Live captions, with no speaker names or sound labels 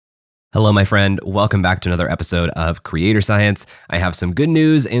Hello, my friend. Welcome back to another episode of Creator Science. I have some good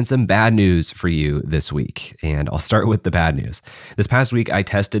news and some bad news for you this week. And I'll start with the bad news. This past week, I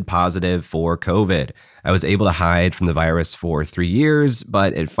tested positive for COVID. I was able to hide from the virus for 3 years,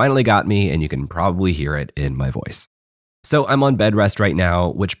 but it finally got me, and you can probably hear it in my voice. So I'm on bed rest right now,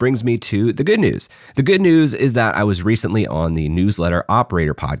 which brings me to the good news. The good news is that I was recently on the Newsletter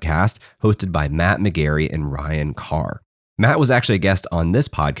Operator podcast hosted by Matt McGarry and Ryan Carr. Matt was actually a guest on this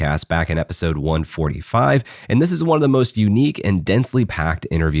podcast back in episode 145, and this is one of the most unique and densely packed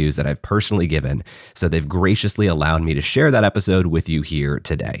interviews that I've personally given, so they've graciously allowed me to share that episode with you here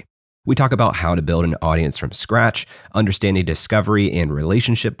today. We talk about how to build an audience from scratch, understanding discovery and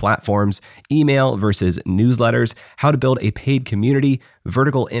relationship platforms, email versus newsletters, how to build a paid community,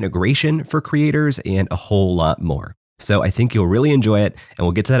 vertical integration for creators, and a whole lot more. So I think you'll really enjoy it, and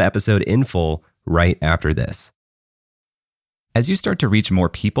we'll get to that episode in full right after this. As you start to reach more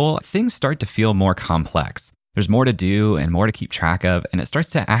people, things start to feel more complex. There's more to do and more to keep track of, and it starts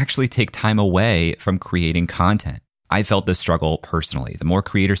to actually take time away from creating content. I felt this struggle personally. The more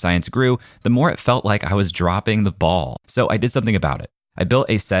Creator Science grew, the more it felt like I was dropping the ball. So I did something about it. I built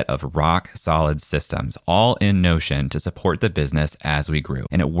a set of rock-solid systems, all in Notion, to support the business as we grew,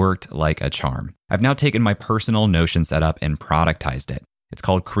 and it worked like a charm. I've now taken my personal Notion setup and productized it. It's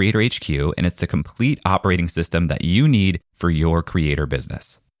called Creator HQ, and it's the complete operating system that you need for your creator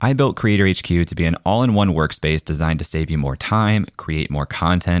business. I built Creator HQ to be an all-in-one workspace designed to save you more time, create more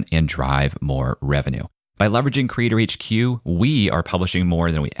content, and drive more revenue. By leveraging Creator HQ, we are publishing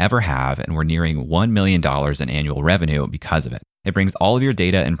more than we ever have, and we're nearing $1 million in annual revenue because of it. It brings all of your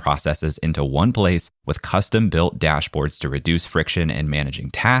data and processes into one place with custom-built dashboards to reduce friction in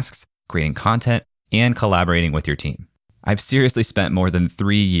managing tasks, creating content, and collaborating with your team. I've seriously spent more than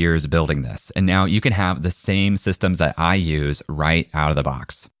 3 years building this, and now you can have the same systems that I use right out of the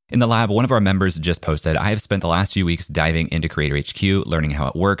box. In the lab, one of our members just posted, I have spent the last few weeks diving into Creator HQ, learning how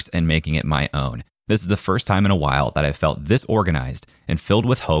it works, and making it my own. This is the first time in a while that I've felt this organized and filled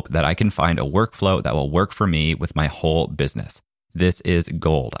with hope that I can find a workflow that will work for me with my whole business. This is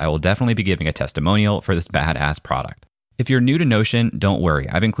gold. I will definitely be giving a testimonial for this badass product. If you're new to Notion, don't worry.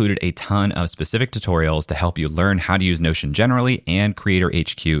 I've included a ton of specific tutorials to help you learn how to use Notion generally and Creator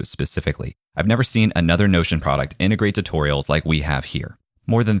HQ specifically. I've never seen another Notion product integrate tutorials like we have here.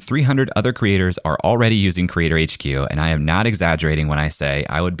 More than 300 other creators are already using Creator HQ, and I am not exaggerating when I say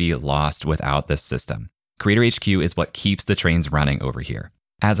I would be lost without this system. Creator HQ is what keeps the trains running over here.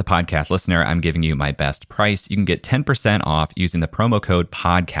 As a podcast listener, I'm giving you my best price. You can get 10% off using the promo code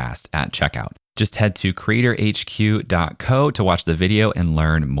PODCAST at checkout. Just head to creatorhq.co to watch the video and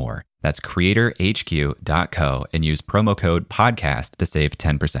learn more. That's creatorhq.co and use promo code PODCAST to save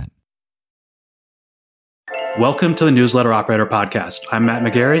 10%. Welcome to the Newsletter Operator Podcast. I'm Matt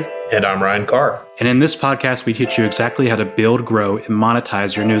McGarry. And I'm Ryan Carr. And in this podcast, we teach you exactly how to build, grow, and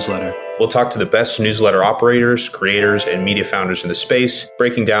monetize your newsletter. We'll talk to the best newsletter operators, creators, and media founders in the space,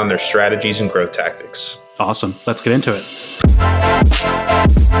 breaking down their strategies and growth tactics. Awesome. Let's get into it.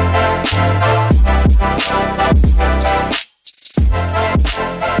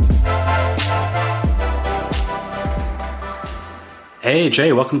 Hey,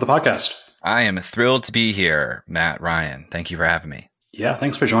 Jay, welcome to the podcast. I am thrilled to be here, Matt, Ryan. Thank you for having me. Yeah,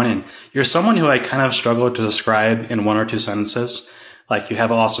 thanks for joining. You're someone who I kind of struggle to describe in one or two sentences. Like, you have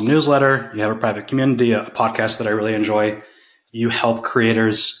an awesome newsletter, you have a private community, a podcast that I really enjoy. You help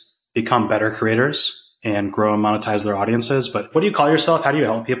creators become better creators and grow and monetize their audiences. But what do you call yourself? How do you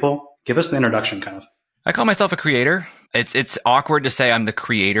help people? Give us the introduction, kind of. I call myself a creator. It's awkward to say I'm the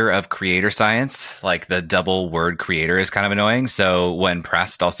creator of Creator Science. Like, the double word creator is kind of annoying. So when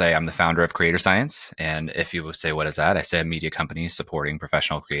pressed, I'll say I'm the founder of Creator Science. And if you say, what is that? I say a media company supporting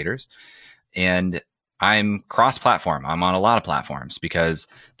professional creators. And I'm cross-platform. I'm on a lot of platforms because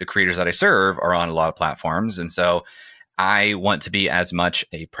the creators that I serve are on a lot of platforms. And so I want to be as much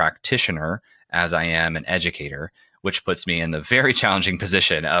a practitioner as I am an educator, which puts me in the very challenging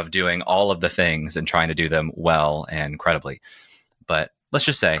position of doing all of the things and trying to do them well and credibly. But let's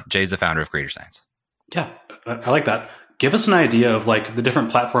just say Jay's the founder of Creator Science. Yeah, I like that. Give us an idea of like the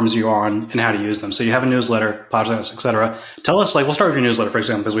different platforms you're on and how to use them. So you have a newsletter, podcast, etc. Tell us, like, we'll start with your newsletter, for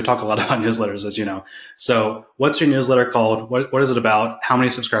example, because we talk a lot about newsletters, as you know. So what's your newsletter called? What is it about? How many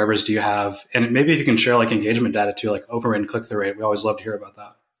subscribers do you have? And maybe if you can share like engagement data too, like open rate and click-through rate. We always love to hear about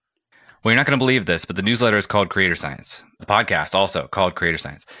that. Well, you're not going to believe this, but the newsletter is called Creator Science. The podcast also called Creator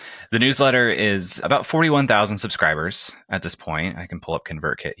Science. The newsletter is about 41,000 subscribers at this point. I can pull up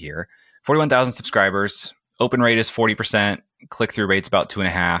ConvertKit here. 41,000 subscribers. Open rate is 40%. Click-through rate's about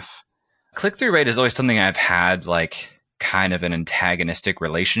 2.5. Click-through rate is always something I've had like kind of an antagonistic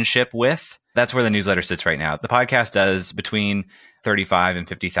relationship with. That's where the newsletter sits right now. The podcast does between 35 and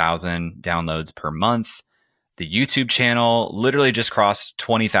 50,000 downloads per month. The YouTube channel literally just crossed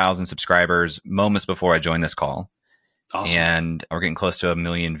 20,000 subscribers moments before I joined this call. Awesome. And we're getting close to 1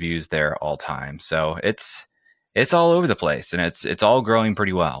 million views there all time. So it's all over the place, and it's all growing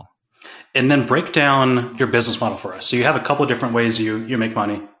pretty well. And then break down your business model for us. So you have a couple of different ways you make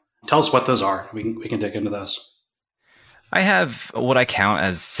money. Tell us what those are. We can dig into those. I have what I count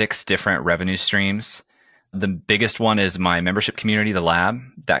as 6 different revenue streams. The biggest one is my membership community, The Lab.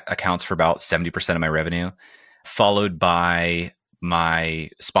 That accounts for about 70% of my revenue, followed by my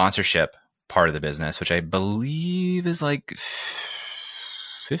sponsorship part of the business, which I believe is like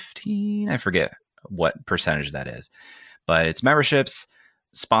 15. I forget what percentage that is, but it's memberships,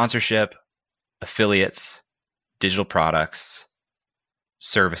 sponsorship, affiliates, digital products,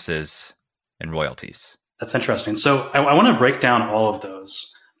 services, and royalties. That's interesting. So I want to break down all of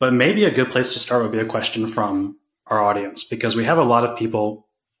those, but maybe a good place to start would be a question from our audience, because we have a lot of people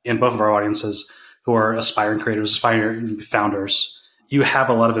in both of our audiences who are aspiring creators, aspiring founders. You have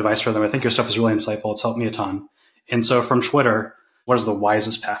a lot of advice for them. I think your stuff is really insightful. It's helped me a ton. And so from Twitter, what is the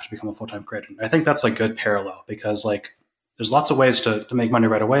wisest path to become a full-time creator? I think that's a good parallel, because like there's lots of ways to make money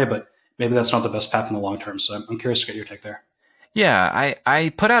right away, but maybe that's not the best path in the long term. So I'm curious to get your take there. Yeah,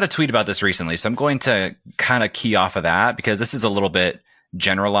 I put out a tweet about this recently, so I'm going to kind of key off of that, because this is a little bit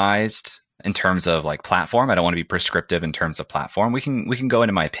generalized in terms of like platform. I don't want to be prescriptive in terms of platform. We can go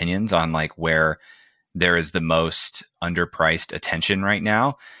into my opinions on like where there is the most underpriced attention right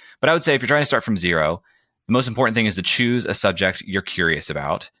now. But I would say if you're trying to start from zero, the most important thing is to choose a subject you're curious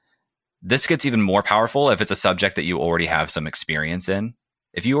about. This gets even more powerful if it's a subject that you already have some experience in.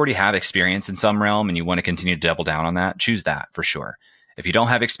 If you already have experience in some realm and you want to continue to double down on that, choose that for sure. If you don't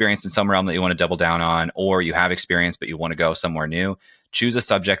have experience in some realm that you want to double down on, or you have experience but you want to go somewhere new, choose a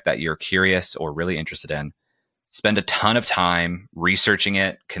subject that you're curious or really interested in. Spend a ton of time researching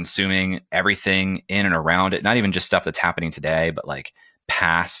it, consuming everything in and around it, not even just stuff that's happening today, but like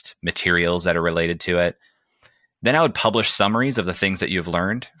past materials that are related to it. Then I would publish summaries of the things that you've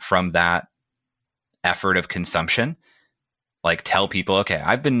learned from that effort of consumption. Like tell people, okay,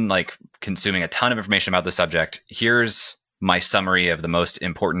 I've been like consuming a ton of information about the subject. Here's my summary of the most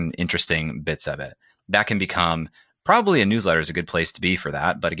important, interesting bits of it. That can become probably a newsletter is a good place to be for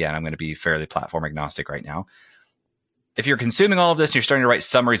that. But again, I'm going to be fairly platform agnostic right now. If you're consuming all of this and you're starting to write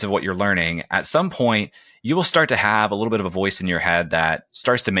summaries of what you're learning, at some point, you will start to have a little bit of a voice in your head that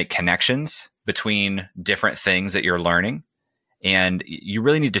starts to make connections between different things that you're learning. And you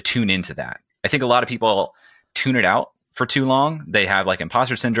really need to tune into that. I think a lot of people tune it out for too long. They have like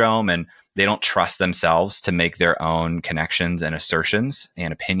imposter syndrome and they don't trust themselves to make their own connections and assertions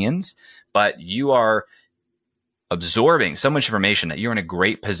and opinions. But you are absorbing so much information that you're in a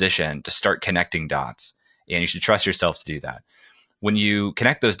great position to start connecting dots. And you should trust yourself to do that. When you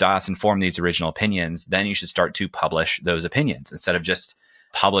connect those dots and form these original opinions, then you should start to publish those opinions instead of just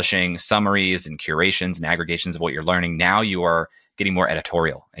publishing summaries and curations and aggregations of what you're learning. Now you are getting more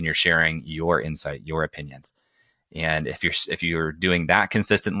editorial and you're sharing your insight, your opinions. And if you're doing that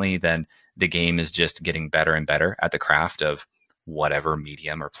consistently, then the game is just getting better and better at the craft of whatever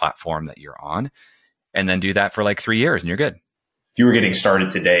medium or platform that you're on. And then do that for like 3 years and you're good. If you were getting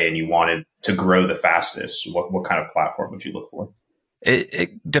started today and you wanted to grow the fastest, what kind of platform would you look for?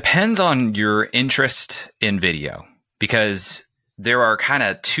 It depends on your interest in video, because there are kind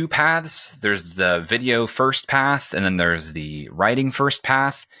of 2 paths. There's the video first path, and then there's the writing first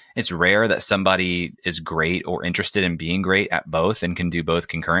path. It's rare that somebody is great or interested in being great at both and can do both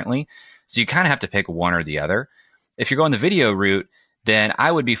concurrently. So you kind of have to pick one or the other. If you're going the video route, then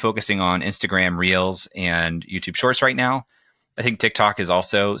I would be focusing on Instagram Reels and YouTube Shorts right now. I think TikTok is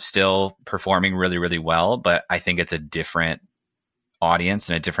also still performing really, really well, but I think it's a different audience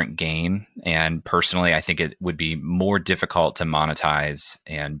and a different game. And personally, I think it would be more difficult to monetize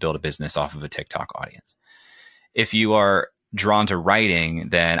and build a business off of a TikTok audience. If you are drawn to writing,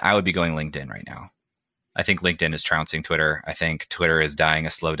 then I would be going LinkedIn right now. I think LinkedIn is trouncing Twitter. I think Twitter is dying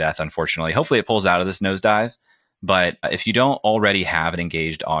a slow death, unfortunately. Hopefully it pulls out of this nosedive. But if you don't already have an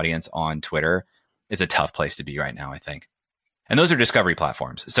engaged audience on Twitter, it's a tough place to be right now, I think. And those are discovery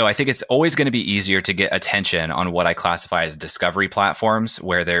platforms. So I think it's always going to be easier to get attention on what I classify as discovery platforms,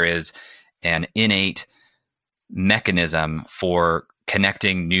 where there is an innate mechanism for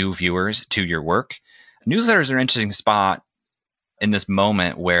connecting new viewers to your work. Newsletters are an interesting spot in this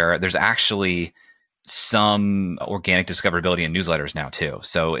moment where there's actually some organic discoverability in newsletters now too.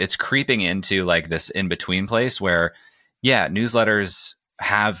 So it's creeping into like this in-between place where, yeah, newsletters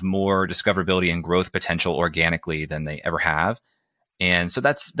have more discoverability and growth potential organically than they ever have. And so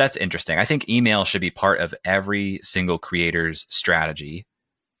that's interesting. I think email should be part of every single creator's strategy.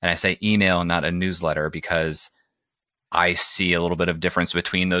 And I say email, not a newsletter, because I see a little bit of difference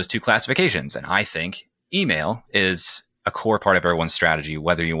between those two classifications. And I think email is a core part of everyone's strategy,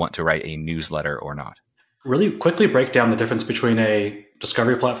 whether you want to write a newsletter or not. Really quickly break down the difference between a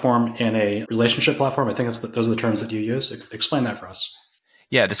discovery platform and a relationship platform. I think those are the terms that you use. Explain that for us.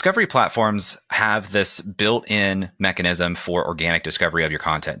 Yeah, discovery platforms have this built-in mechanism for organic discovery of your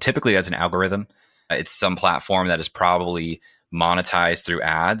content. Typically, as an algorithm, it's some platform that is probably monetized through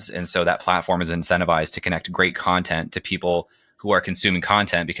ads. And so that platform is incentivized to connect great content to people who are consuming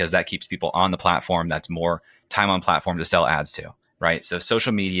content, because that keeps people on the platform. That's more time on platform to sell ads to, right? So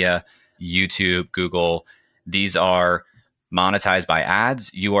social media, YouTube, Google, these are monetized by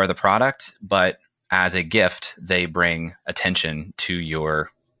ads. You are the product, but as a gift, they bring attention to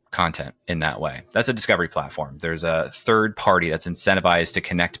your content in that way. That's a discovery platform. There's a third party that's incentivized to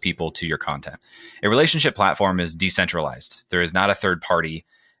connect people to your content. A relationship platform is decentralized. There is not a third party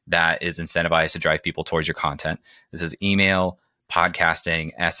that is incentivized to drive people towards your content. This is email,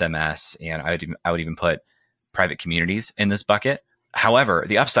 podcasting, SMS, and I would even put private communities in this bucket. However,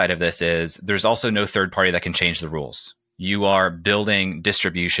 the upside of this is there's also no third party that can change the rules. You are building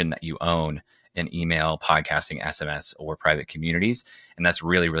distribution that you own in email, podcasting, SMS, or private communities. And that's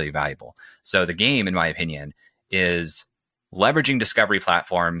really, really valuable. So the game, in my opinion, is leveraging discovery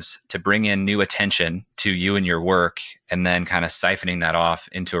platforms to bring in new attention to you and your work, and then kind of siphoning that off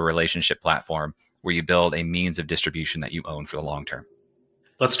into a relationship platform where you build a means of distribution that you own for the long term.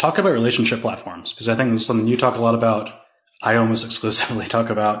 Let's talk about relationship platforms, because I think this is something you talk a lot about. I almost exclusively talk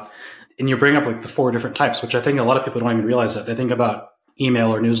about, and you bring up like the 4 different types, which I think a lot of people don't even realize that. They think about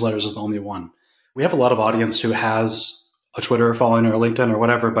email or newsletters as the only one. We have a lot of audience who has a Twitter following or a LinkedIn or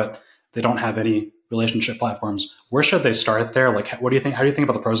whatever, but they don't have any relationship platforms. Where should they start there? Like, what do you think? How do you think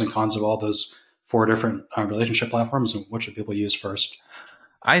about the pros and cons of all those 4 different relationship platforms, and what should people use first?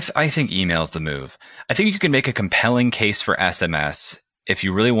 I think email is the move. I think you can make a compelling case for SMS if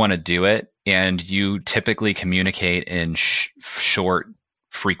you really want to do it, and you typically communicate in short,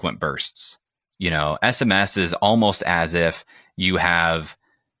 frequent bursts. SMS is almost as if you have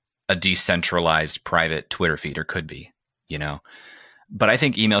a decentralized private Twitter feed, or could be, But I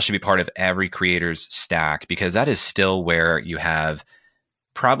think email should be part of every creator's stack, because that is still where you have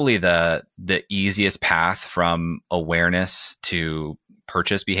probably the easiest path from awareness to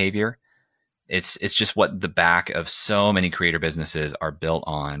purchase behavior. It's just what the back of so many creator businesses are built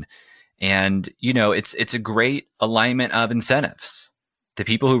on. And, it's a great alignment of incentives. The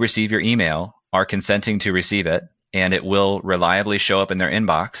people who receive your email are consenting to receive it, and it will reliably show up in their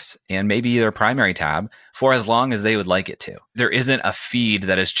inbox and maybe their primary tab for as long as they would like it to. There isn't a feed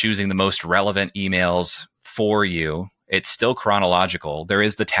that is choosing the most relevant emails for you. It's still chronological. There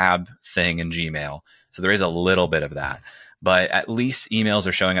is the tab thing in Gmail, so there is a little bit of that. But at least emails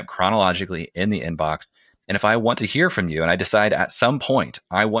are showing up chronologically in the inbox. And if I want to hear from you, and I decide at some point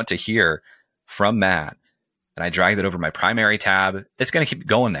I want to hear from Matt, and I drag that over my primary tab, it's going to keep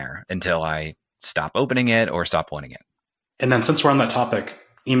going there until I stop opening it or stop wanting it. And then, since we're on that topic,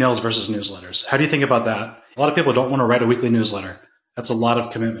 emails versus newsletters, how do you think about that? A lot of people don't want to write a weekly newsletter. That's a lot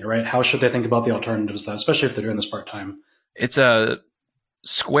of commitment, right? How should they think about the alternatives to that, especially if they're doing this part-time? It's a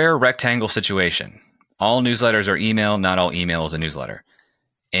square rectangle situation. All newsletters are email, not all email is a newsletter.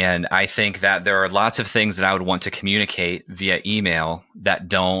 And I think that there are lots of things that I would want to communicate via email that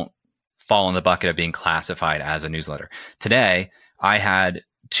don't fall in the bucket of being classified as a newsletter. Today, I had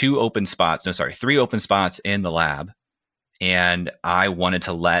 3 open spots in the lab. And I wanted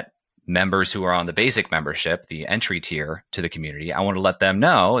to let members who are on the basic membership, the entry tier to the community, I want to let them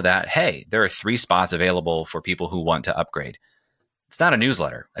know that, hey, there are 3 spots available for people who want to upgrade. It's not a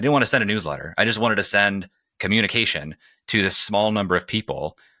newsletter. I didn't want to send a newsletter. I just wanted to send communication to this small number of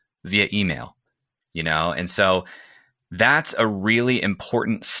people via email, And so that's a really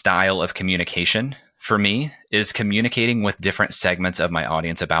important style of communication for me, is communicating with different segments of my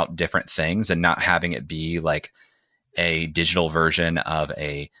audience about different things, and not having it be like a digital version of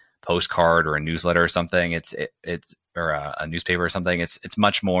a postcard or a newsletter or something. It's a newspaper or something. It's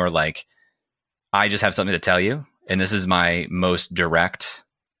much more like, I just have something to tell you, and this is my most direct,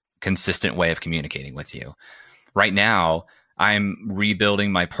 consistent way of communicating with you. Right now, I'm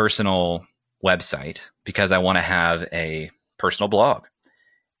rebuilding my personal website because I want to have a personal blog.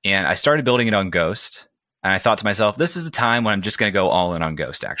 And I started building it on Ghost. And I thought to myself, this is the time when I'm just going to go all in on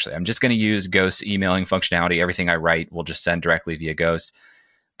Ghost, actually. I'm just going to use Ghost's emailing functionality. Everything I write will just send directly via Ghost.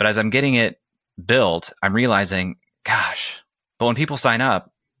 But as I'm getting it built, I'm realizing, gosh, But when people sign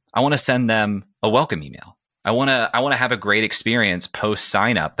up, I want to send them a welcome email. I want to have a great experience post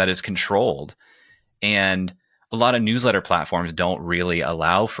sign up that is controlled. And a lot of newsletter platforms don't really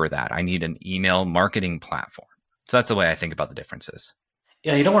allow for that. I need an email marketing platform. So that's the way I think about the differences.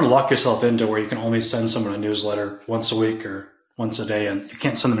 Yeah, you don't want to lock yourself into where you can only send someone a newsletter once a week or once a day, and you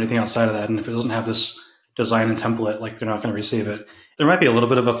can't send them anything outside of that. And if it doesn't have this design and template, like they're not going to receive it. There might be a little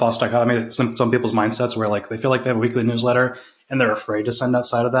bit of a false dichotomy at some people's mindsets where like they feel like they have a weekly newsletter and they're afraid to send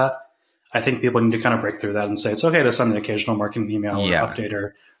outside of that. I think people need to kind of break through that and say it's okay to send the occasional marketing email or update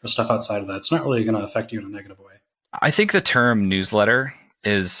or stuff outside of that. It's not really going to affect you in a negative way. I think the term newsletter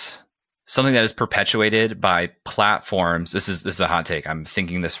is something that is perpetuated by platforms. This is a hot take. I'm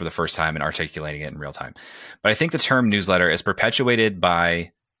thinking this for the first time and articulating it in real time. But I think the term newsletter is perpetuated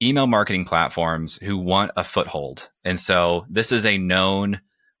by email marketing platforms who want a foothold. And so this is a known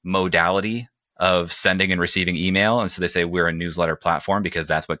modality of sending and receiving email. And so they say we're a newsletter platform because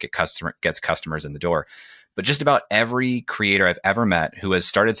that's what gets customers in the door. But just about every creator I've ever met who has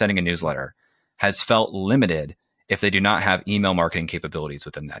started sending a newsletter has felt limited if they do not have email marketing capabilities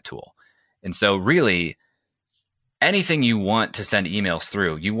within that tool. And so really, anything you want to send emails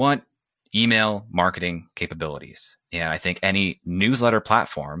through, you want email marketing capabilities. And I think any newsletter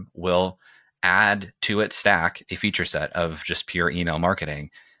platform will add to its stack a feature set of just pure email marketing.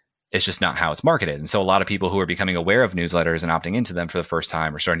 It's just not how it's marketed. And so a lot of people who are becoming aware of newsletters and opting into them for the first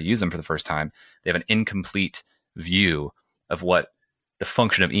time or starting to use them for the first time, they have an incomplete view of what the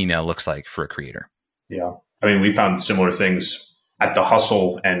function of email looks like for a creator. Yeah. I mean, we found similar things at The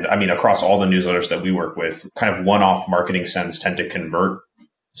Hustle. And I mean, across all the newsletters that we work with, kind of one-off marketing sends tend to convert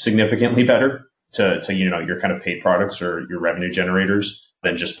significantly better to your kind of paid products or your revenue generators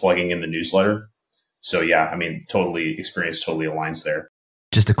than just plugging in the newsletter. So yeah, I mean, experience totally aligns there.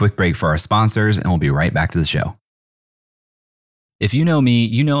 Just a quick break for our sponsors, and we'll be right back to the show. If you know me,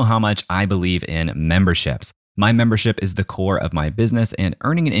 you know how much I believe in memberships. My membership is the core of my business, and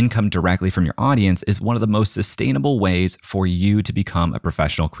earning an income directly from your audience is one of the most sustainable ways for you to become a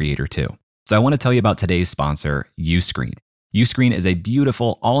professional creator too. So I want to tell you about today's sponsor, Uscreen. Uscreen is a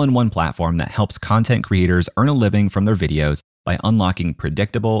beautiful all-in-one platform that helps content creators earn a living from their videos by unlocking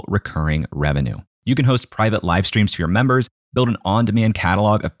predictable, recurring revenue. You can host private live streams for your members, build an on-demand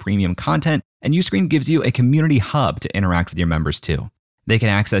catalog of premium content, and Uscreen gives you a community hub to interact with your members too. They can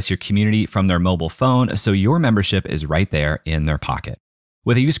access your community from their mobile phone, so your membership is right there in their pocket.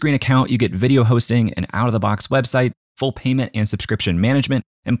 With a Uscreen account, you get video hosting, an out-of-the-box website, full payment and subscription management,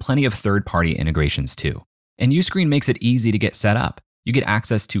 and plenty of third-party integrations too. And Uscreen makes it easy to get set up. You get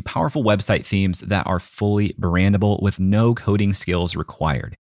access to powerful website themes that are fully brandable with no coding skills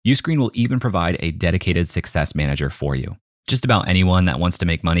required. Uscreen will even provide a dedicated success manager for you. Just about anyone that wants to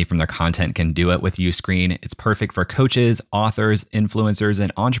make money from their content can do it with Uscreen. It's perfect for coaches, authors, influencers,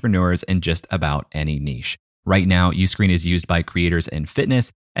 and entrepreneurs in just about any niche. Right now, Uscreen is used by creators in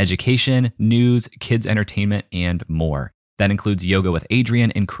fitness, education, news, kids entertainment, and more. That includes Yoga with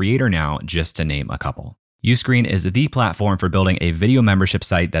Adriene and Creator Now, just to name a couple. Uscreen is the platform for building a video membership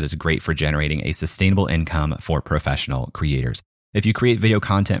site that is great for generating a sustainable income for professional creators. If you create video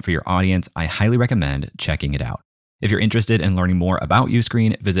content for your audience, I highly recommend checking it out. If you're interested in learning more about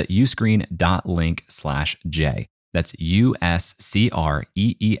Uscreen, visit uscreen.link/J. That's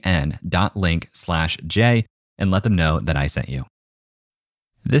uscreen.link/J and let them know that I sent you.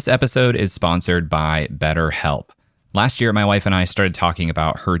 This episode is sponsored by BetterHelp. Last year, my wife and I started talking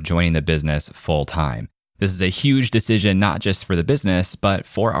about her joining the business full time. This is a huge decision, not just for the business, but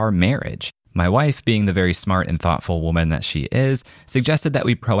for our marriage. My wife, being the very smart and thoughtful woman that she is, suggested that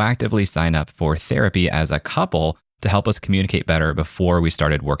we proactively sign up for therapy as a couple to help us communicate better before we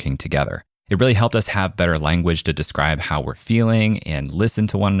started working together. It really helped us have better language to describe how we're feeling and listen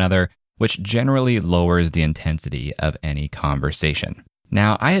to one another, which generally lowers the intensity of any conversation.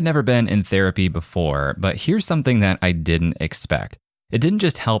 Now, I had never been in therapy before, but here's something that I didn't expect. It didn't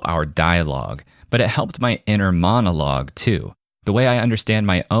just help our dialogue, but it helped my inner monologue too. The way I understand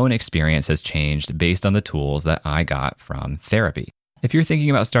my own experience has changed based on the tools that I got from therapy. If you're thinking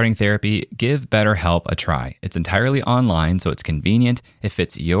about starting therapy, give BetterHelp a try. It's entirely online, so it's convenient, it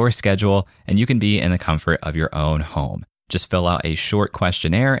fits your schedule, and you can be in the comfort of your own home. Just fill out a short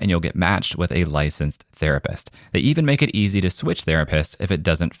questionnaire and you'll get matched with a licensed therapist. They even make it easy to switch therapists if it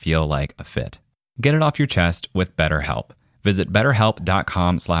doesn't feel like a fit. Get it off your chest with BetterHelp. Visit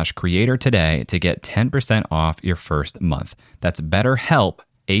betterhelp.com/creator today to get 10% off your first month. That's BetterHelp,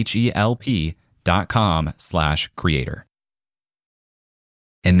 HELP.com/creator.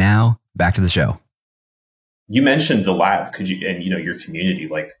 And now back to the show. You mentioned the lab, and your community.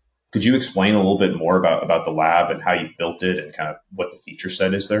 Like, Could you explain a little bit more about the lab and how you've built it and kind of what the feature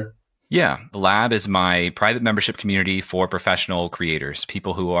set is there? Yeah, the lab is my private membership community for professional creators,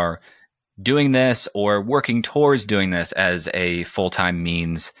 people who are doing this or working towards doing this as a full-time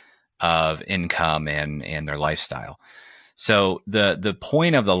means of income and their lifestyle. So the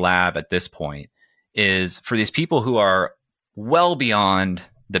point of the lab at this point is for these people who are well beyond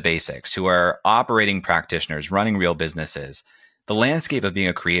the basics, who are operating practitioners, running real businesses. The landscape of being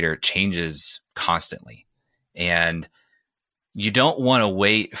a creator changes constantly. And you don't want to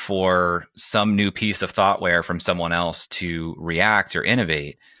wait for some new piece of thoughtware from someone else to react or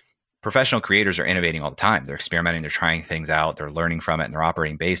innovate. Professional creators are innovating all the time. They're experimenting, they're trying things out, they're learning from it, and they're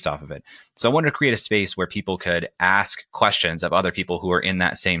operating based off of it. So I wanted to create a space where people could ask questions of other people who are in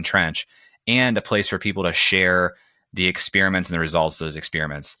that same trench, and a place for people to share the experiments and the results of those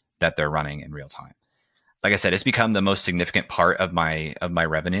experiments that they're running in real time. Like I said, it's become the most significant part of my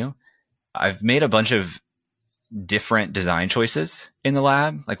revenue. I've made a bunch of different design choices in the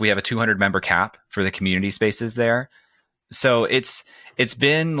lab. Like we have a 200 member cap for the community spaces there. So it's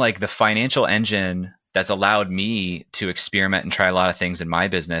been like the financial engine that's allowed me to experiment and try a lot of things in my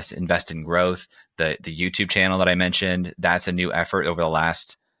business, invest in growth. The YouTube channel that I mentioned, that's a new effort over the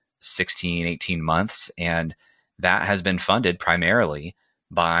last 16, 18 months. And that has been funded primarily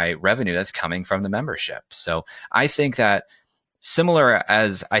by revenue that's coming from the membership. So I think that similar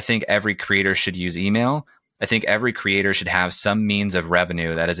as I think every creator should use email, I think every creator should have some means of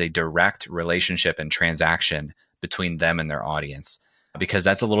revenue that is a direct relationship and transaction between them and their audience, because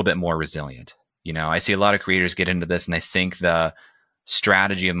that's a little bit more resilient. You know, I see a lot of creators get into this and they think the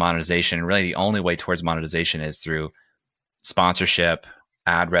strategy of monetization, really the only way towards monetization is through sponsorship,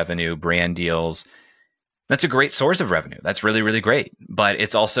 ad revenue, brand deals. That's a great source of revenue. That's really, really great. But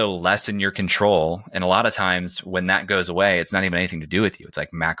it's also less in your control. And a lot of times when that goes away, it's not even anything to do with you. It's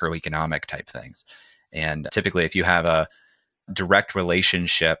like macroeconomic type things. And typically, if you have a direct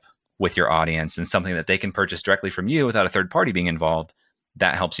relationship with your audience and something that they can purchase directly from you without a third party being involved,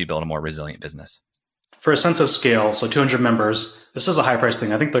 that helps you build a more resilient business. For a sense of scale, so 200 members, this is a high price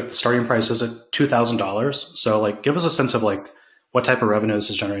thing. I think like the starting price is at $2,000. So like give us a sense of like what type of revenue this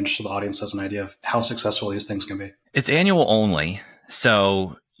is generating so the audience has an idea of how successful these things can be. It's annual only.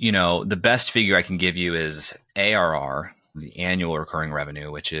 So, you know, the best figure I can give you is ARR, the annual recurring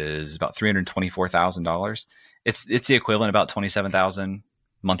revenue, which is about $324,000. It's the equivalent about $27,000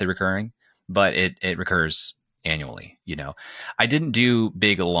 monthly recurring, but it recurs annually. You know, I didn't do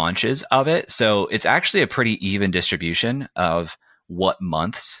big launches of it, so it's actually a pretty even distribution of what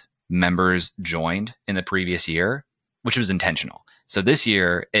months members joined in the previous year, which was intentional. So this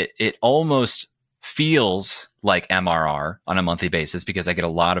year, it almost feels like MRR on a monthly basis because I get a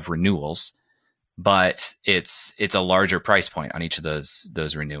lot of renewals, but it's a larger price point on each of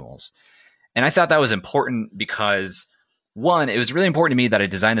those renewals. And I thought that was important because, one, it was really important to me that I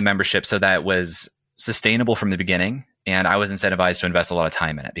designed the membership so that it was sustainable from the beginning, and I was incentivized to invest a lot of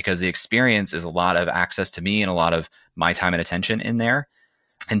time in it because the experience is a lot of access to me and a lot of my time and attention in there.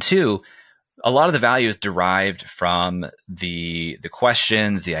 And two, a lot of the value is derived from the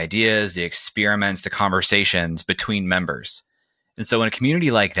questions, the ideas, the experiments, the conversations between members. And so in a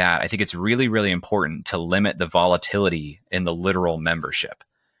community like that, I think it's really, really important to limit the volatility in the literal membership.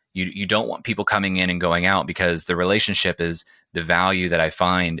 You don't want people coming in and going out because the relationship is the value that I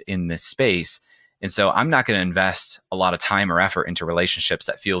find in this space. And so I'm not going to invest a lot of time or effort into relationships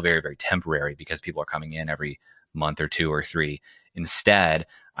that feel very, very temporary because people are coming in every month or two or three. Instead,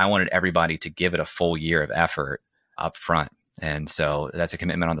 I wanted everybody to give it a full year of effort up front. And so that's a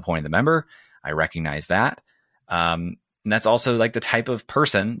commitment on the point of the member. I recognize that. And that's also like the type of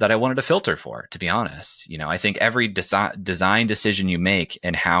person that I wanted to filter for, to be honest. You know, I think every design decision you make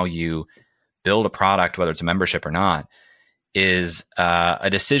and how you build a product, whether it's a membership or not, is a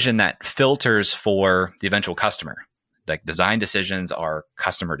decision that filters for the eventual customer. Like design decisions are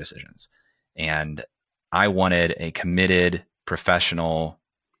customer decisions. And I wanted a committed, professional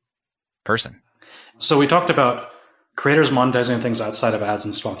person. So we talked about creators monetizing things outside of ads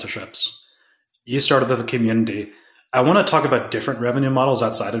and sponsorships. You started with a community. I want to talk about different revenue models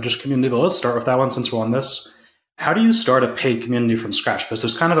outside of just community, but let's start with that one since we're on this. How do you start a paid community from scratch? Because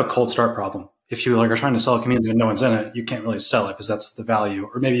there's kind of a cold start problem. If you are trying to sell a community and no one's in it, you can't really sell it because that's the value,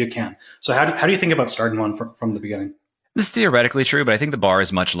 or maybe you can. So how do you think about starting one from the beginning? This is theoretically true, but I think the bar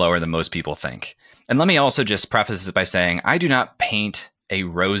is much lower than most people think. And let me also just preface this by saying I do not paint a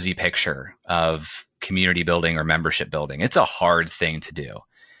rosy picture of community building or membership building. It's a hard thing to do.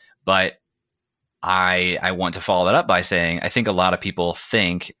 But I want to follow that up by saying I think a lot of people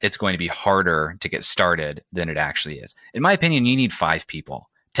think it's going to be harder to get started than it actually is. In my opinion, you need 5 people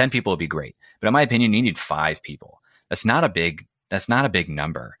 10 people would be great. But in my opinion, you need 5 people. That's not a big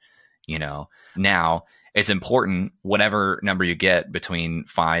number, you know. Now, it's important, whatever number you get between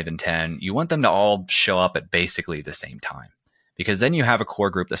 5 and 10, you want them to all show up at basically the same time, because then you have a core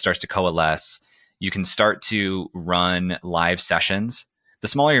group that starts to coalesce. You can start to run live sessions. The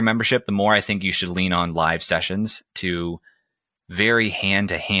smaller your membership, the more I think you should lean on live sessions to very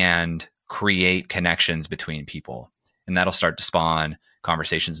hand-to-hand create connections between people. And that'll start to spawn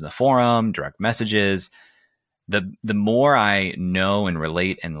conversations in the forum, direct messages. The more I know and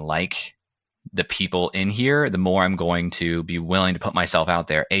relate and like the people in here, the more I'm going to be willing to put myself out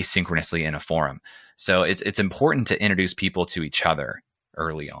there asynchronously in a forum. So it's important to introduce people to each other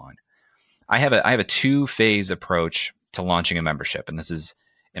early on. I have a 2-phase approach to launching a membership, and this is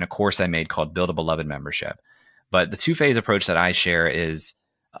in a course I made called Build a Beloved Membership. But the 2-phase approach that I share is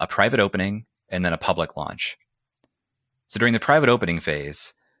a private opening and then a public launch. So during the private opening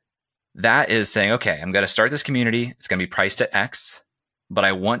phase, that is saying, okay, I'm going to start this community. It's going to be priced at X, but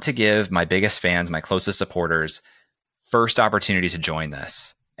I want to give my biggest fans, my closest supporters, first opportunity to join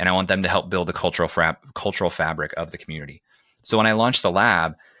this. And I want them to help build the cultural fabric of the community. So when I launched the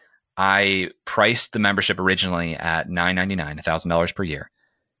lab, I priced the membership originally at $999, $1,000 per year.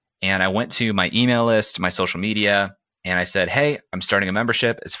 And I went to my email list, my social media, and I said, hey, I'm starting a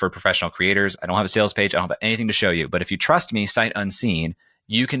membership. It's for professional creators. I don't have a sales page. I don't have anything to show you. But if you trust me, sight unseen,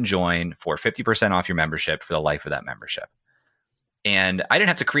 you can join for 50% off your membership for the life of that membership. And I didn't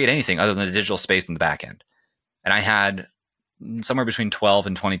have to create anything other than the digital space in the back end. And I had somewhere between 12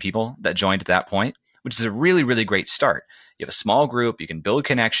 and 20 people that joined at that point, which is a really, really great start. You have a small group. You can build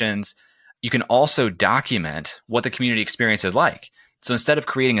connections. You can also document what the community experience is like. So instead of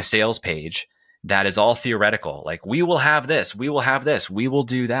creating a sales page that is all theoretical, like we will have this, we will have this, we will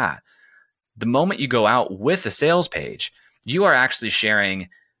do that. The moment you go out with a sales page, you are actually sharing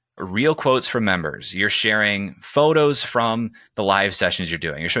real quotes from members. You're sharing photos from the live sessions you're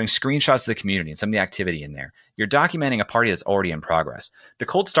doing. You're showing screenshots of the community and some of the activity in there. You're documenting a party that's already in progress. The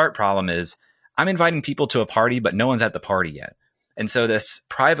cold start problem is I'm inviting people to a party, but no one's at the party yet. And so this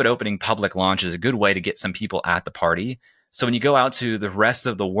private opening public launch is a good way to get some people at the party. So when you go out to the rest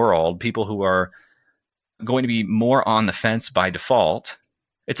of the world, people who are going to be more on the fence by default,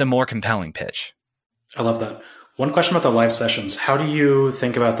 it's a more compelling pitch. I love that. One question about the live sessions. How do you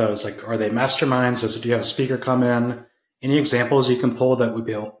think about those? Like, are they masterminds? Do you have a speaker come in? Any examples you can pull that would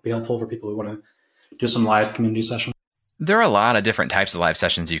be helpful for people who want to do some live community sessions? There are a lot of different types of live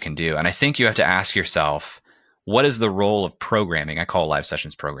sessions you can do. And I think you have to ask yourself, what is the role of programming? I call live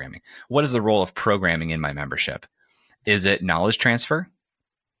sessions programming. What is the role of programming in my membership? Is it knowledge transfer?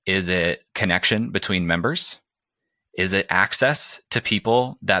 Is it connection between members? Is it access to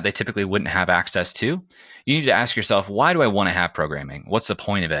people that they typically wouldn't have access to? You need to ask yourself, why do I want to have programming? What's the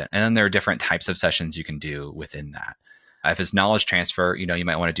point of it? And then there are different types of sessions you can do within that. If it's knowledge transfer, you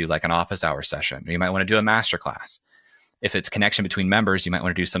might want to do like an office hour session, or you might want to do a masterclass. If it's connection between members, you might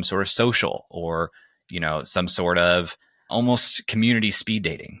want to do some sort of social or, some sort of almost community speed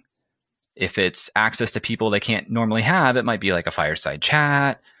dating. If it's access to people they can't normally have, it might be like a fireside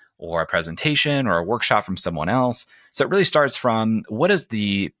chat or a presentation or a workshop from someone else. So it really starts from, what is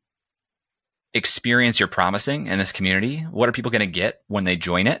the experience you're promising in this community? What are people going to get when they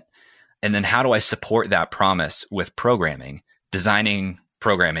join it? And then how do I support that promise with programming, designing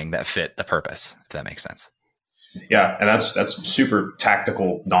programming that fit the purpose, if that makes sense? Yeah, and that's super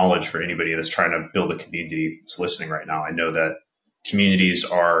tactical knowledge for anybody that's trying to build a community that's listening right now. I know that communities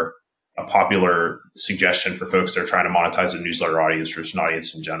are a popular suggestion for folks that are trying to monetize a newsletter audience or just an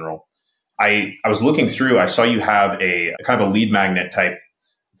audience in general. I was looking through, I saw you have a kind of a lead magnet type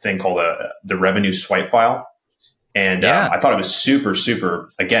thing called the revenue swipe file. And I thought it was super, super,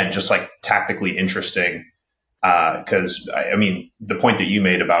 again, just like tactically interesting. Because the point that you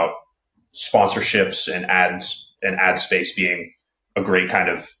made about sponsorships and ads and ad space being a great kind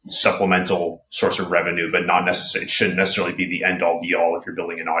of supplemental source of revenue, but not necessarily, it shouldn't necessarily be the end all be all if you're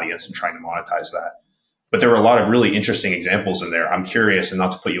building an audience and trying to monetize that. But there were a lot of really interesting examples in there. I'm curious, and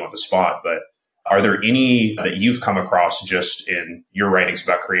not to put you on the spot, but are there any that you've come across just in your writings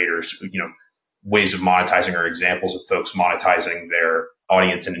about creators, ways of monetizing or examples of folks monetizing their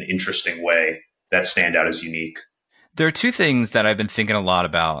audience in an interesting way that stand out as unique? There are two things that I've been thinking a lot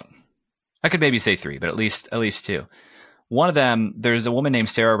about. I could maybe say three, but at least two. One of them, there's a woman named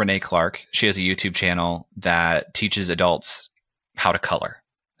Sarah Renee Clark. She has a YouTube channel that teaches adults how to color.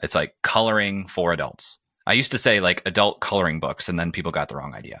 It's like coloring for adults. I used to say like adult coloring books, and then people got the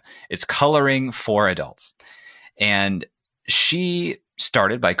wrong idea. It's coloring for adults. And she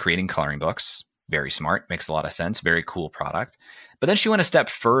started by creating coloring books Very smart, makes a lot of sense, very cool product. But then she went a step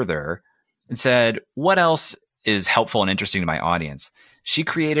further and said, what else is helpful and interesting to my audience? She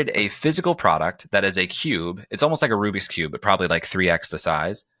created a physical product that is a cube. It's almost like a Rubik's Cube, but probably like 3x the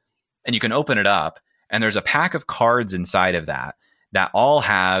size. And you can open it up, and there's a pack of cards inside of that all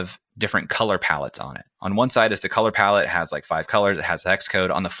have different color palettes on it. On one side is the color palette, it has like 5 colors, it has hex code.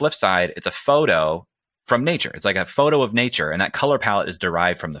 On the flip side, it's a photo from nature. It's like a photo of nature, and that color palette is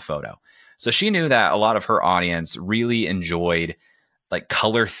derived from the photo. So she knew that a lot of her audience really enjoyed like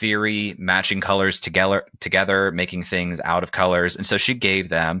color theory, matching colors together, making things out of colors. And so she gave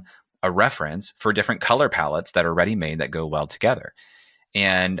them a reference for different color palettes that are ready-made that go well together.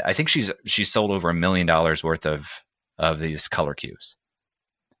 And I think she's sold over $1 million worth of these color cubes.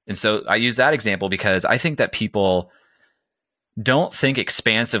 And so I use that example because I think that people don't think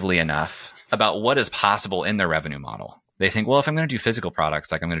expansively enough about what is possible in their revenue model. They think, well, if I'm going to do physical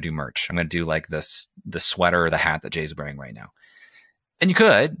products, like I'm going to do merch, I'm going to do like the sweater or the hat that Jay's wearing right now. And you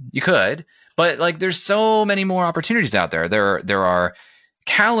could, but like there's so many more opportunities out there. There are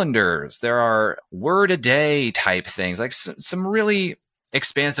calendars, there are word a day type things, like some really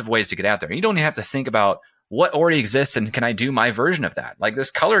expansive ways to get out there. You don't even have to think about what already exists and can I do my version of that? Like this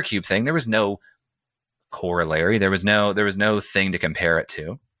color cube thing, there was no corollary. There was no thing to compare it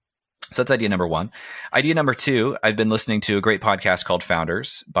to. So that's idea number one. Idea number two, I've been listening to a great podcast called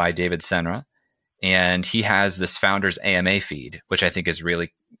Founders by David Senra. And he has this Founders AMA feed, which I think is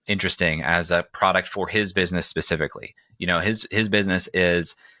really interesting as a product for his business specifically. You know, his business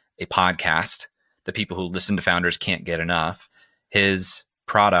is a podcast. The people who listen to Founders can't get enough. His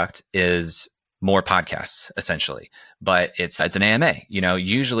product is more podcasts, essentially. But it's an AMA. You know,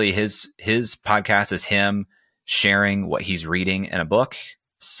 usually his podcast is him sharing what he's reading in a book,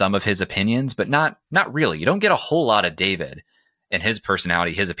 some of his opinions, but not really. You don't get a whole lot of David and his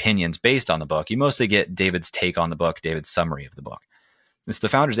personality, his opinions based on the book. You mostly get David's take on the book, David's summary of the book. It's the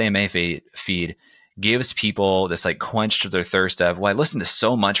Founders AMA feed gives people this like quench to their thirst of, well, I listened to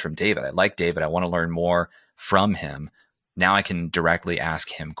so much from David. I like David. I want to learn more from him. Now I can directly ask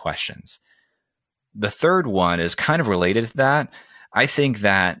him questions. The third one is kind of related to that. I think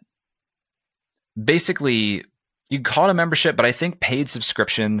that basically you call it a membership, but I think paid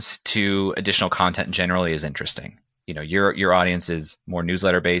subscriptions to additional content generally is interesting. You know, your audience is more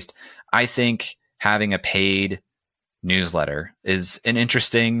newsletter based. I think having a paid newsletter is an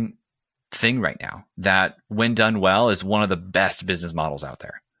interesting thing right now that when done well is one of the best business models out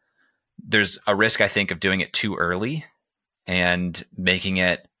there. There's a risk, I think, of doing it too early and making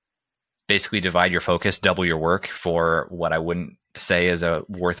it basically divide your focus, double your work for what I wouldn't say is a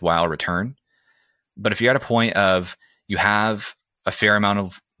worthwhile return. But if you're at a point of you have a fair amount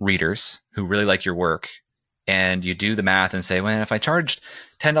of readers who really like your work, and you do the math and say, well, if I charged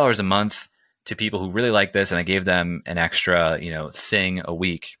 $10 a month to people who really like this and I gave them an extra, thing a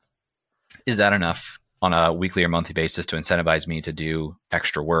week, is that enough on a weekly or monthly basis to incentivize me to do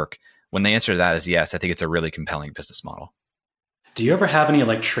extra work? When the answer to that is yes, I think it's a really compelling business model. Do you ever have any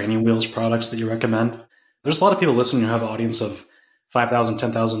like training wheels products that you recommend? There's a lot of people listening who have an audience of 5,000,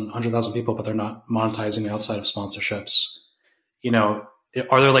 10,000, 100,000 people, but they're not monetizing outside of sponsorships.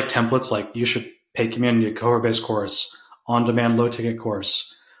 Are there like templates like you should pay community, a cohort-based course, on-demand low-ticket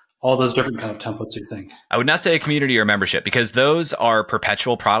course, all those different kind of templates you think? I would not say a community or membership because those are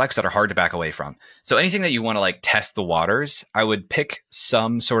perpetual products that are hard to back away from. So anything that you want to like test the waters, I would pick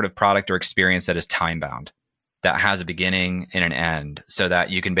some sort of product or experience that is time-bound, that has a beginning and an end so that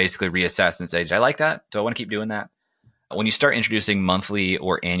you can basically reassess and say, did I like that? Do I want to keep doing that? When you start introducing monthly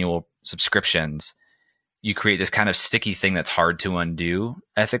or annual subscriptions, you create this kind of sticky thing that's hard to undo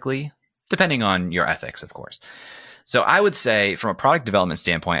ethically, depending on your ethics, of course. So I would say from a product development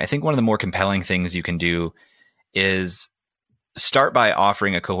standpoint, I think one of the more compelling things you can do is start by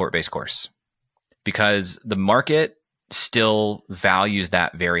offering a cohort-based course because the market still values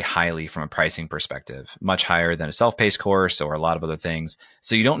that very highly from a pricing perspective, much higher than a self-paced course or a lot of other things.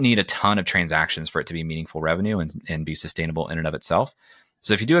 So you don't need a ton of transactions for it to be meaningful revenue and be sustainable in and of itself.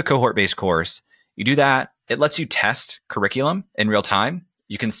 So if you do a cohort-based course, you do that, it lets you test curriculum in real time.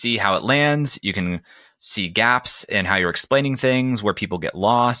 You can see how it lands. You can see gaps in how you're explaining things, where people get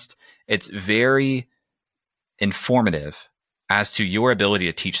lost. It's very informative as to your ability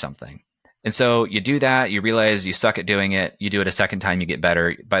to teach something. And so you do that, you realize you suck at doing it, you do it a second time, you get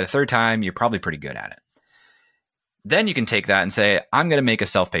better. By the third time, you're probably pretty good at it. Then you can take that and say, I'm going to make a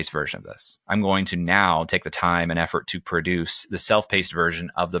self-paced version of this. I'm going to now take the time and effort to produce the self-paced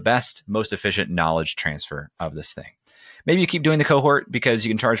version of the best, most efficient knowledge transfer of this thing. Maybe you keep doing the cohort because you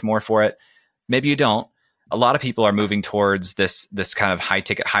can charge more for it. Maybe you don't. A lot of people are moving towards this kind of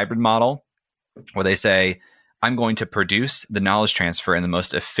high-ticket hybrid model where they say, I'm going to produce the knowledge transfer in the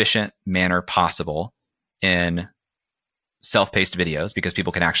most efficient manner possible in self-paced videos, because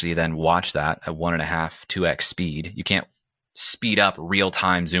people can actually then watch that at 1.5, 2x speed. You can't speed up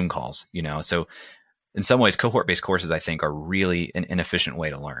real-time Zoom calls, So in some ways, cohort-based courses, I think, are really an inefficient way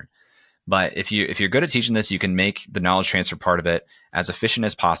to learn. But if you're good at teaching this, you can make the knowledge transfer part of it as efficient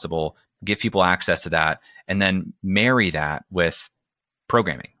as possible, give people access to that, and then marry that with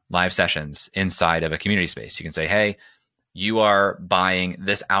programming, live sessions inside of a community space. You can say, hey, you are buying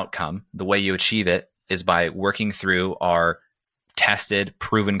this outcome. The way you achieve it is by working through our tested,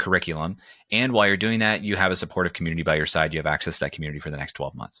 proven curriculum. And while you're doing that, you have a supportive community by your side. You have access to that community for the next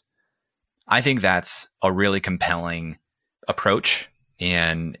 12 months. I think that's a really compelling approach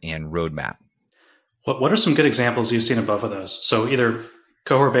and roadmap. What are some good examples you've seen of both of those? So either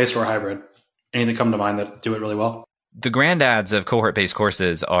cohort-based or hybrid. Any that come to mind that do it really well? The granddads of cohort-based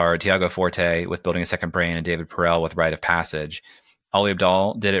courses are Tiago Forte with Building a Second Brain and David Perel with Rite of Passage. Ali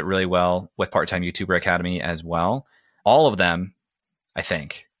Abdaal did it really well with Part-Time YouTuber Academy as well. All of them, I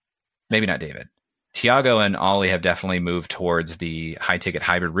think, maybe not David. Tiago and Ali have definitely moved towards the high-ticket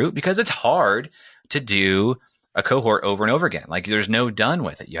hybrid route because it's hard to do a cohort over and over again. Like, there's no done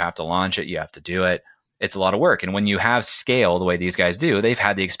with it. You have to launch it. You have to do it. It's a lot of work. And when you have scale the way these guys do, they've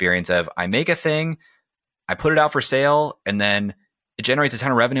had the experience of, I make a thing, I put it out for sale, and then it generates a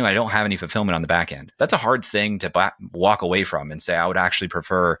ton of revenue. I don't have any fulfillment on the back end. That's a hard thing to walk away from and say, I would actually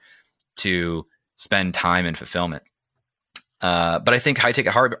prefer to spend time in fulfillment. But I think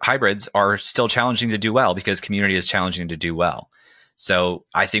high-ticket hybrids are still challenging to do well because community is challenging to do well. So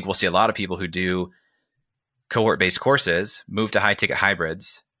I think we'll see a lot of people who do cohort-based courses move to high-ticket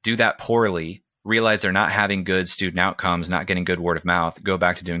hybrids, do that poorly, realize they're not having good student outcomes, not getting good word of mouth, go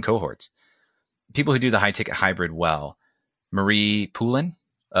back to doing cohorts. People who do the high-ticket hybrid well, Marie Poulin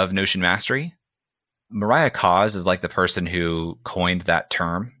of Notion Mastery. Mariah Cause is like the person who coined that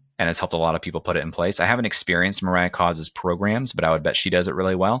term and has helped a lot of people put it in place. I haven't experienced Mariah Cause's programs, but I would bet she does it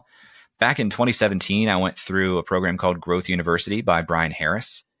really well. Back in 2017, I went through a program called Growth University by Brian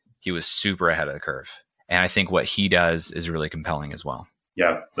Harris. He was super ahead of the curve. And I think what he does is really compelling as well.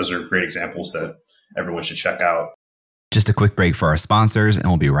 Yeah, those are great examples that everyone should check out. Just a quick break for our sponsors, and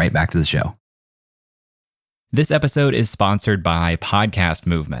we'll be right back to the show. This episode is sponsored by Podcast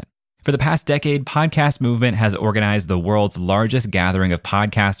Movement. For the past decade, Podcast Movement has organized the world's largest gathering of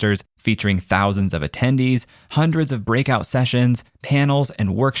podcasters, featuring thousands of attendees, hundreds of breakout sessions, panels,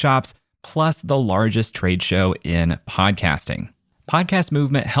 and workshops, plus the largest trade show in podcasting. Podcast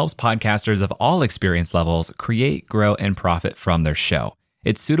Movement helps podcasters of all experience levels create, grow, and profit from their show.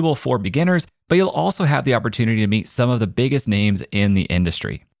 It's suitable for beginners, but you'll also have the opportunity to meet some of the biggest names in the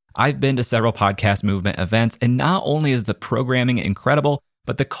industry. I've been to several Podcast Movement events, and not only is the programming incredible,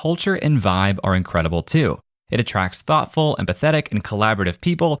 but the culture and vibe are incredible too. It attracts thoughtful, empathetic, and collaborative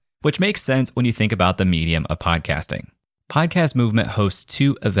people, which makes sense when you think about the medium of podcasting. Podcast Movement hosts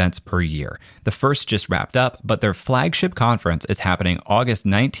 2 events per year. The first just wrapped up, but their flagship conference is happening August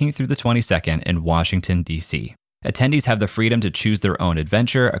 19th through the 22nd in Washington, D.C. Attendees have the freedom to choose their own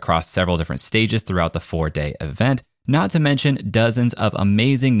adventure across several different stages throughout the 4-day event, not to mention dozens of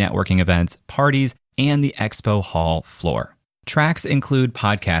amazing networking events, parties, and the expo hall floor. Tracks include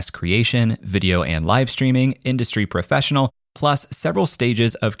podcast creation, video and live streaming, industry professional, plus several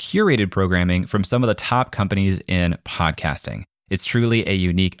stages of curated programming from some of the top companies in podcasting. It's truly a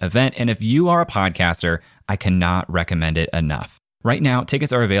unique event, and if you are a podcaster, I cannot recommend it enough. Right now,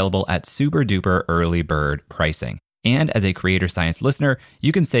 tickets are available at super duper early bird pricing. And as a Creator Science listener,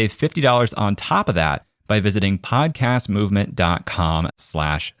 you can save $50 on top of that by visiting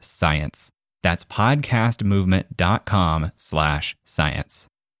podcastmovement.com/science. That's podcastmovement.com/science.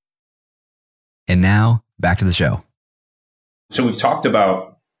 And now, back to the show. So we've talked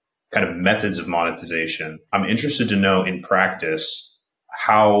about kind of methods of monetization. I'm interested to know in practice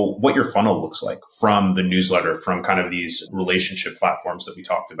what your funnel looks like from the newsletter, from kind of these relationship platforms that we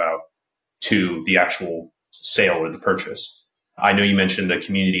talked about to the actual sale or the purchase. I know you mentioned the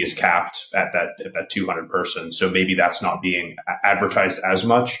community is capped at that 200 person. So maybe that's not being advertised as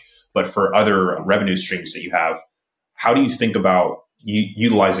much, but for other revenue streams that you have, how do you think about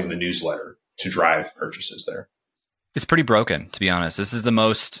utilizing the newsletter to drive purchases there? It's pretty broken, to be honest. This is the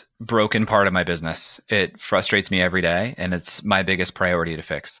most broken part of my business. It frustrates me every day, and it's my biggest priority to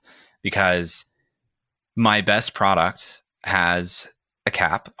fix because my best product has a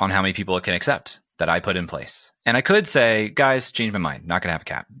cap on how many people it can accept that I put in place. And I could say, guys, change my mind, not going to have a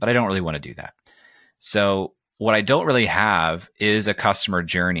cap, but I don't really want to do that. So what I don't really have is a customer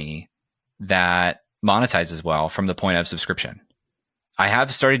journey that monetizes well from the point of subscription. I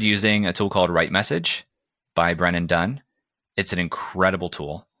have started using a tool called WriteMessage by Brennan Dunn. It's an incredible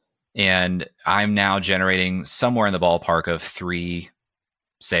tool. And I'm now generating somewhere in the ballpark of 3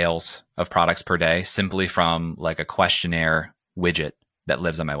 sales of products per day simply from like a questionnaire widget that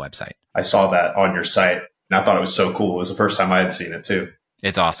lives on my website. I saw that on your site and I thought it was so cool. It was the first time I had seen it too.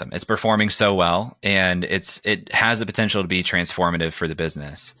 It's awesome. It's performing so well, and it has the potential to be transformative for the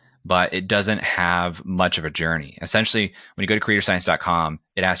business, but it doesn't have much of a journey. Essentially, when you go to creatorscience.com,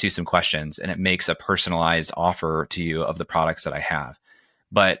 it asks you some questions and it makes a personalized offer to you of the products that I have.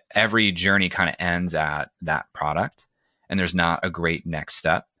 But every journey kind of ends at that product, and there's not a great next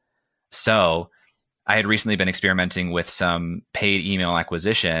step. So I had recently been experimenting with some paid email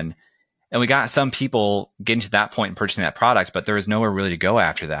acquisition, and we got some people getting to that point and purchasing that product, but there was nowhere really to go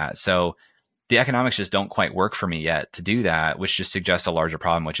after that. So the economics just don't quite work for me yet to do that, which just suggests a larger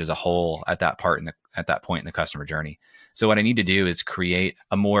problem, which is a hole at that point in the customer journey. So what I need to do is create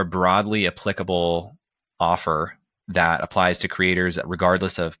a more broadly applicable offer that applies to creators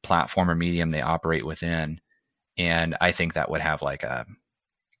regardless of platform or medium they operate within. And I think that would have like a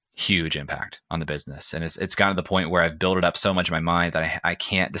huge impact on the business. And it's gotten to the point where I've built it up so much in my mind that I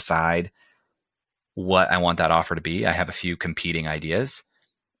can't decide what I want that offer to be. I have a few competing ideas,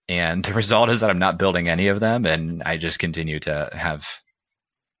 and the result is that I'm not building any of them, and I just continue to have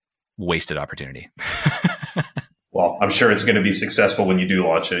wasted opportunity. Well, I'm sure it's going to be successful when you do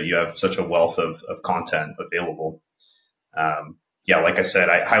launch it. You have such a wealth of content available. Yeah, like I said,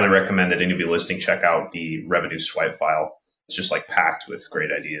 I highly recommend that any of you listening check out the revenue swipe file. It's just like packed with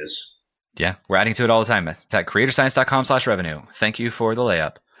great ideas. Yeah, we're adding to it all the time. It's at creatorscience.com/revenue. Thank you for the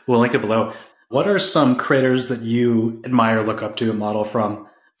layup. We'll link it below. What are some creators that you admire, look up to, and model from?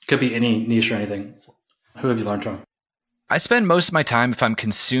 Could be any niche or anything. Who have you learned from? I spend most of my time, if I'm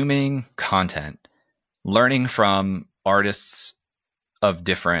consuming content, learning from artists of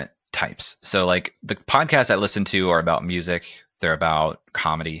different types. So like the podcasts I listen to are about music. They're about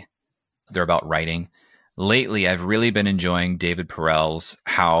comedy. They're about writing. Lately, I've really been enjoying David Perell's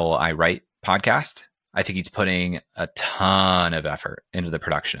How I Write podcast. I think he's putting a ton of effort into the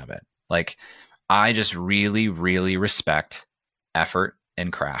production of it. Like, I just really, really respect effort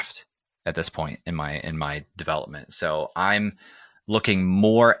and craft at this point in my development. So I'm looking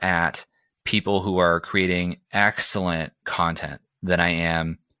more at people who are creating excellent content than I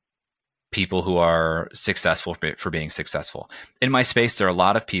am people who are successful for being successful. In my space, there are a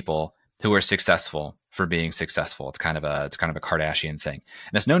lot of people who are successful for being successful. It's kind of a Kardashian thing.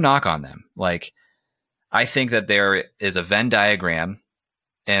 And it's no knock on them. Like, I think that there is a Venn diagram,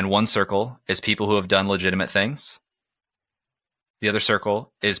 and one circle is people who have done legitimate things. The other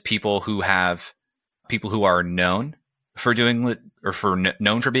circle is people who are known for doing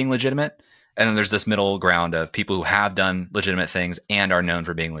known for being legitimate. And then there's this middle ground of people who have done legitimate things and are known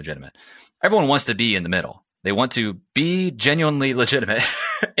for being legitimate. Everyone wants to be in the middle. They want to be genuinely legitimate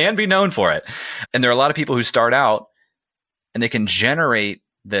and be known for it. And there are a lot of people who start out and they can generate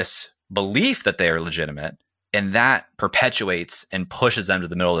this belief that they are legitimate, and that perpetuates and pushes them to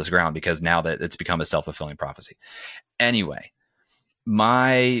the middle of this ground because now that it's become a self-fulfilling prophecy. Anyway,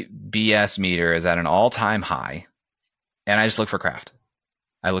 my BS meter is at an all-time high, and I just look for craft.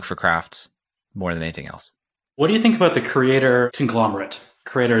 I look for crafts more than anything else. What do you think about the creator conglomerate?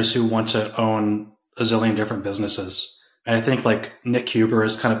 Creators who want to own a zillion different businesses. And I think like Nick Huber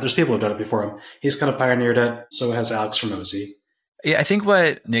is there's people who've done it before him. He's kind of pioneered it. So has Alex Hormozi. Yeah, I think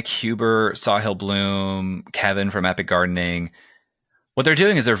what Nick Huber, Sahil Bloom, Kevin from Epic Gardening, what they're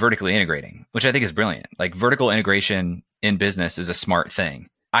doing is they're vertically integrating, which I think is brilliant. Like, vertical integration in business is a smart thing.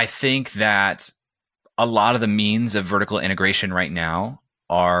 I think that a lot of the means of vertical integration right now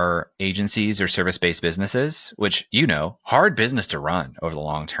are agencies or service-based businesses, which, hard business to run over the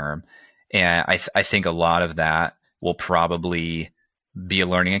long term. And I think a lot of that will probably be a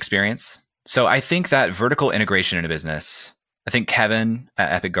learning experience. So I think that vertical integration in a business, I think Kevin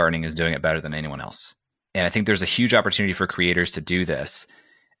at Epic Gardening is doing it better than anyone else. And I think there's a huge opportunity for creators to do this.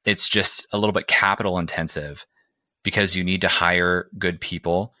 It's just a little bit capital intensive because you need to hire good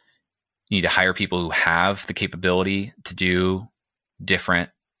people. You need to hire people who have the capability to do different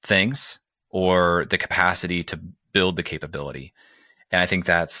things or the capacity to build the capability. And I think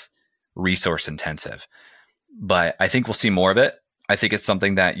that's resource intensive. But I think we'll see more of it. I think it's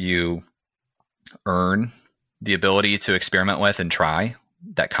something that you earn the ability to experiment with and try.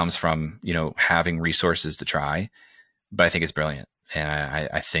 That comes from, having resources to try. But I think it's brilliant. And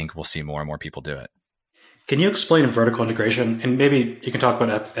I think we'll see more and more people do it. Can you explain vertical integration? And maybe you can talk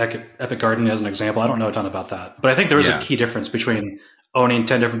about Epic Gardening as an example. I don't know a ton about that. But I think there is a key difference between owning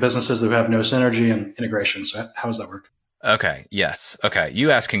 10 different businesses that have no synergy and integration. So how does that work? Okay. Yes. Okay.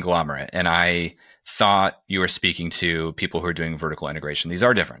 You asked conglomerate, and I thought you were speaking to people who are doing vertical integration. These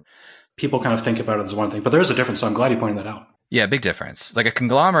are different. People kind of think about it as one thing, but there is a difference. So I'm glad you pointed that out. Yeah, big difference. Like a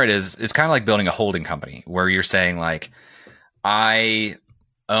conglomerate is kind of like building a holding company where you're saying like, I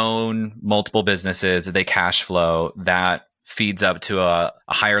own multiple businesses, they cash flow, that feeds up to a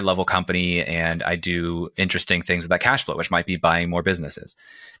higher level company, and I do interesting things with that cash flow, which might be buying more businesses.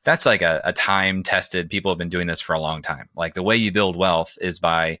 That's like a time tested, people have been doing this for a long time. Like the way you build wealth is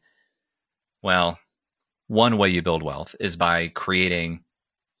by, well, one way you build wealth is by creating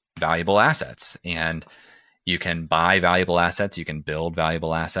valuable assets, and you can buy valuable assets, you can build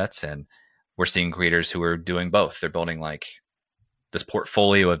valuable assets. And we're seeing creators who are doing both. They're building like this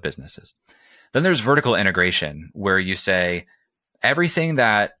portfolio of businesses. Then there's vertical integration, where you say everything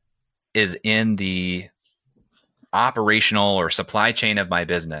that is in the operational or supply chain of my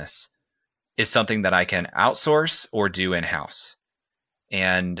business is something that I can outsource or do in-house.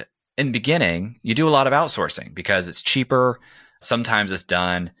 And in the beginning, you do a lot of outsourcing because it's cheaper. Sometimes it's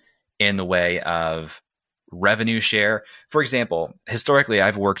done in the way of revenue share. For example, historically,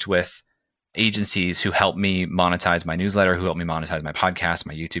 I've worked with agencies who help me monetize my newsletter, who help me monetize my podcast,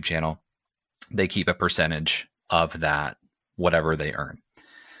 my YouTube channel. They keep a percentage of that, whatever they earn.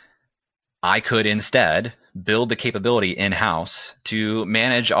 I could instead build the capability in-house to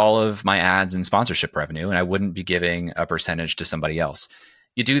manage all of my ads and sponsorship revenue, and I wouldn't be giving a percentage to somebody else.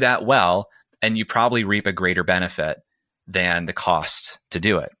 You do that well, and you probably reap a greater benefit than the cost to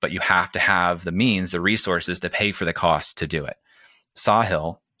do it. But you have to have the means, the resources to pay for the cost to do it.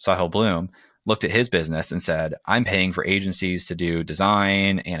 Sahil Bloom looked at his business and said, I'm paying for agencies to do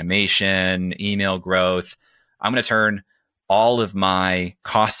design, animation, email growth. I'm going to turn all of my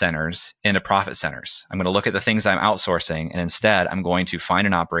cost centers into profit centers. I'm going to look at the things I'm outsourcing, and instead I'm going to find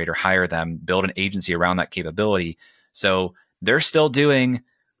an operator, hire them, build an agency around that capability. So they're still doing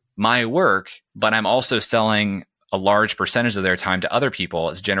my work, but I'm also selling a large percentage of their time to other people.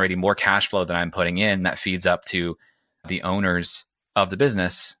 It's generating more cash flow than I'm putting in. That feeds up to the owners of the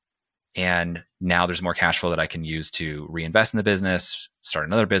business. And now there's more cash flow that I can use to reinvest in the business, start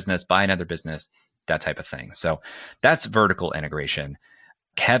another business, buy another business, that type of thing. So that's vertical integration.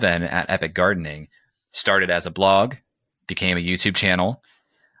 Kevin at Epic Gardening started as a blog, became a YouTube channel.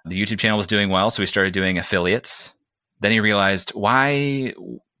 The YouTube channel was doing well, so he started doing affiliates. Then he realized, why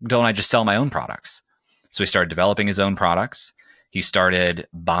don't I just sell my own products? So he started developing his own products. He started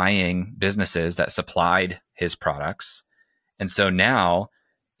buying businesses that supplied his products. And so now,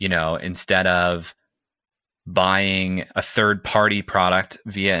 instead of buying a third-party product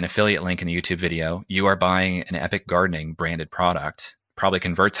via an affiliate link in a YouTube video, you are buying an Epic Gardening branded product. Probably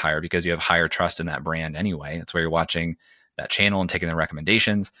converts higher because you have higher trust in that brand anyway. That's why you're watching that channel and taking the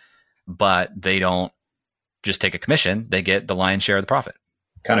recommendations. But they don't just take a commission. They get the lion's share of the profit.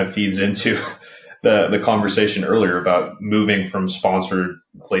 Kind of feeds into the conversation earlier about moving from sponsored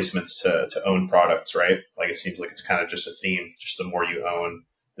placements to own products, right? Like it seems like it's kind of just a theme. Just the more you own,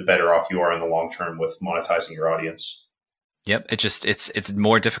 the better off you are in the long term with monetizing your audience. Yep. It's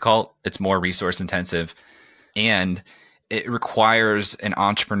more difficult. It's more resource intensive, and it requires an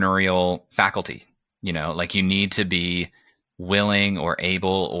entrepreneurial faculty. Like you need to be willing or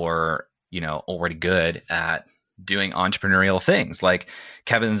able or, already good at doing entrepreneurial things. Like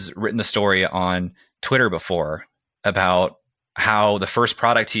Kevin's written the story on Twitter before about how the first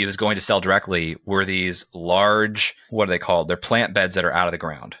product he was going to sell directly were these large, what are they called? They're plant beds that are out of the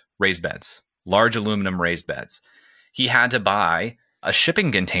ground, raised beds, large aluminum raised beds. He had to buy a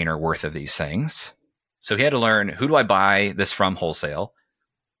shipping container worth of these things. So he had to learn, who do I buy this from wholesale?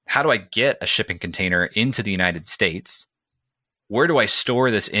 How do I get a shipping container into the United States? Where do I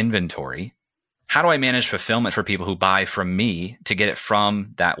store this inventory? How do I manage fulfillment for people who buy from me to get it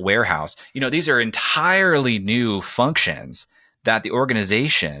from that warehouse? These are entirely new functions that the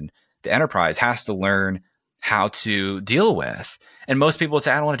organization, the enterprise, has to learn how to deal with. And most people would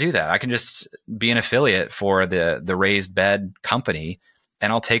say, I don't want to do that. I can just be an affiliate for the raised bed company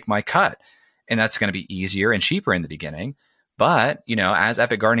and I'll take my cut. And that's going to be easier and cheaper in the beginning. But, as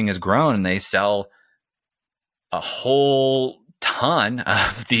Epic Gardening has grown and they sell a whole ton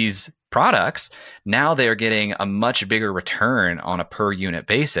of these products, now they're getting a much bigger return on a per unit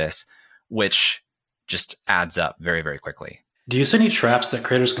basis, which just adds up very, very quickly. Do you see any traps that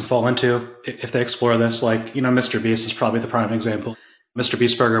creators can fall into if they explore this? Like, Mr. Beast is probably the prime example. Mr.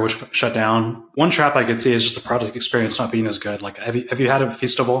 Beast Burger, which shut down. One trap I could see is just the product experience not being as good. Like, have you had a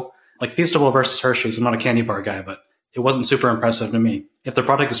Feastable? Like Feastable versus Hershey's. I'm not a candy bar guy, but it wasn't super impressive to me. If the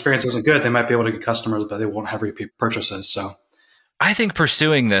product experience isn't good, they might be able to get customers, but they won't have repeat purchases. So I think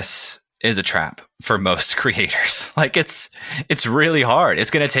pursuing this is a trap for most creators. Like it's really hard.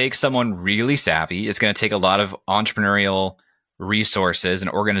 It's going to take someone really savvy. It's going to take a lot of entrepreneurial resources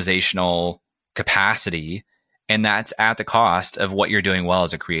and organizational capacity. And that's at the cost of what you're doing well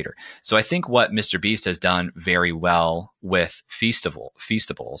as a creator. So I think what Mr. Beast has done very well with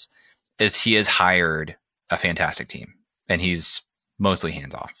Feastables is he has hired a fantastic team, and he's mostly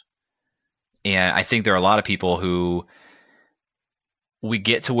hands off. And I think there are a lot of people who we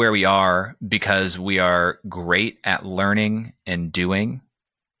get to where we are because we are great at learning and doing,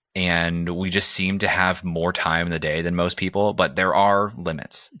 and we just seem to have more time in the day than most people, but there are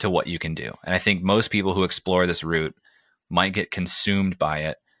limits to what you can do. And I think most people who explore this route might get consumed by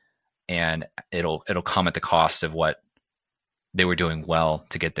it, and it'll come at the cost of what they were doing well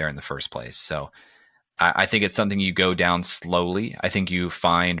to get there in the first place. So I think it's something you go down slowly. I think you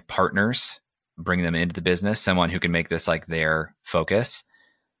find partners, bring them into the business, someone who can make this like their focus,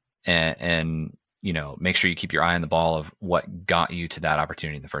 and make sure you keep your eye on the ball of what got you to that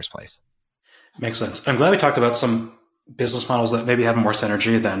opportunity in the first place. Makes sense. I'm glad we talked about some business models that maybe have more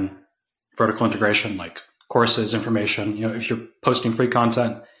synergy than vertical integration, like courses, information. If you're posting free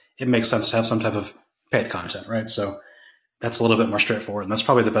content, it makes sense to have some type of paid content, right? So that's a little bit more straightforward, and that's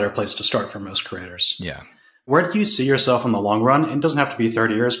probably the better place to start for most creators. Yeah. Where do you see yourself in the long run? It doesn't have to be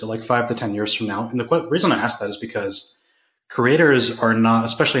 30 years, but like 5 to 10 years from now. And the reason I ask that is because creators are not,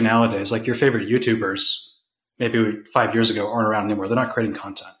 especially nowadays, like your favorite YouTubers, maybe 5 years ago, aren't around anymore. They're not creating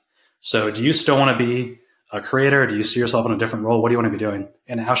content. So do you still want to be a creator? Do you see yourself in a different role? What do you want to be doing?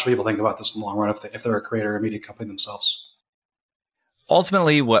 And how should people think about this in the long run if they're a creator or a media company themselves?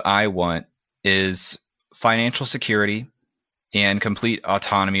 Ultimately, what I want is financial security and complete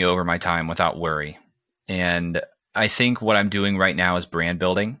autonomy over my time without worry. And I think what I'm doing right now is brand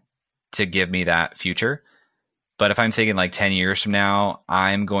building to give me that future. But if I'm thinking like 10 years from now,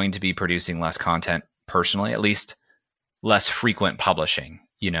 I'm going to be producing less content personally, at least less frequent publishing.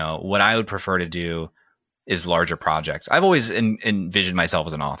 What I would prefer to do is larger projects. I've always envisioned myself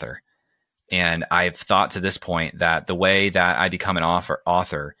as an author. And I've thought to this point that the way that I become an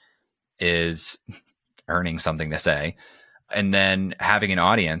author is earning something to say, and then having an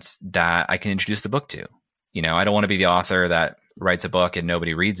audience that I can introduce the book to. I don't want to be the author that writes a book and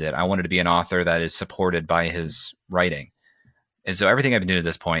nobody reads it. I wanted to be an author that is supported by his writing. And so everything I've been doing at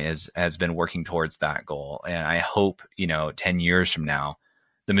this point has been working towards that goal. And I hope, 10 years from now,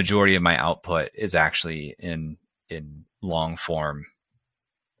 the majority of my output is actually in long form.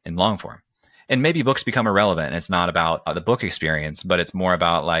 And maybe books become irrelevant. And it's not about the book experience, but it's more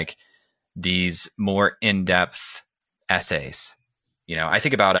about like these more in-depth essays. I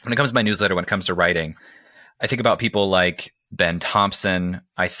think about it when it comes to my newsletter, when it comes to writing, I think about people like Ben Thompson.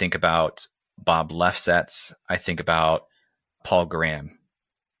 I think about Bob Lefsetz. I think about Paul Graham.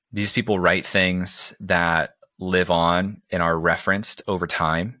 These people write things that live on and are referenced over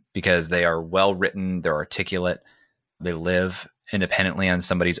time because they are well written, they're articulate, they live independently on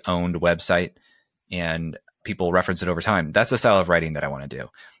somebody's owned website, and people reference it over time. That's the style of writing that I want to do.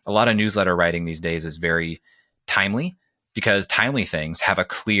 A lot of newsletter writing these days is very timely because timely things have a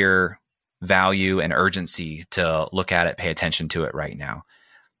clear value and urgency to look at it, pay attention to it right now.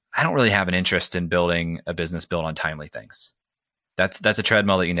 I don't really have an interest in building a business built on timely things. That's a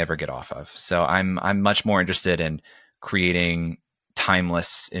treadmill that you never get off of. So I'm much more interested in creating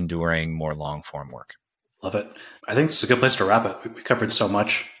timeless, enduring, more long form work. Love it. I think this is a good place to wrap it. We covered so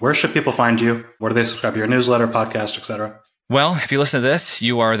much. Where should people find you? Where do they subscribe to your newsletter, podcast, etc.? Well, if you listen to this,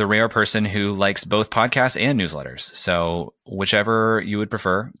 you are the rare person who likes both podcasts and newsletters. So whichever you would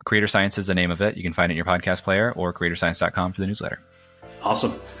prefer, Creator Science is the name of it. You can find it in your podcast player or creatorscience.com for the newsletter.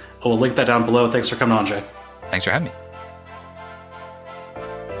 Awesome. We'll link that down below. Thanks for coming on, Jay. Thanks for having me.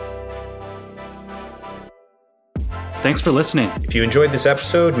 Thanks for listening. If you enjoyed this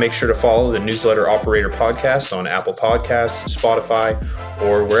episode, make sure to follow the Newsletter Operator podcast on Apple Podcasts, Spotify,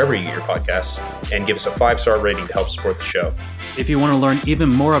 or wherever you get your podcasts, and give us a 5-star rating to help support the show. If you want to learn even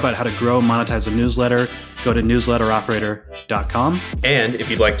more about how to grow and monetize a newsletter, go to newsletteroperator.com. And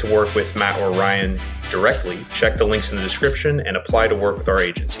if you'd like to work with Matt or Ryan directly, check the links in the description and apply to work with our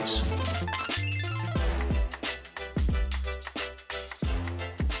agencies.